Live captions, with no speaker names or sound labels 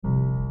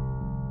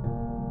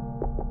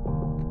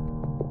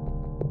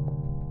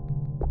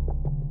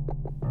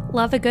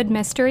Love a good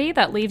mystery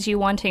that leaves you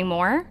wanting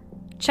more?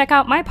 Check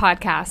out my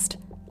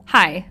podcast.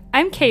 Hi,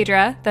 I'm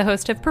Kadra, the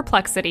host of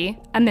Perplexity,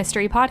 a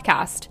mystery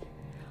podcast.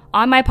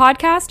 On my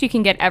podcast, you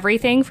can get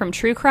everything from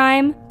true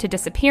crime to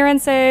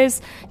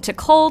disappearances, to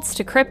cults,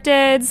 to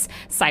cryptids,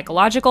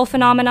 psychological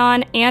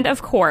phenomenon, and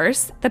of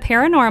course, the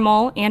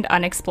paranormal and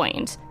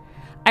unexplained.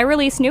 I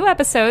release new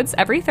episodes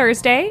every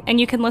Thursday, and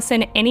you can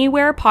listen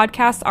anywhere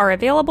podcasts are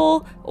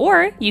available,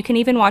 or you can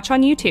even watch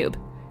on YouTube.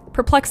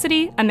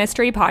 Perplexity, a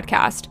mystery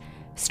podcast.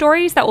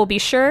 Stories that will be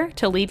sure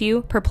to leave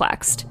you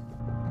perplexed.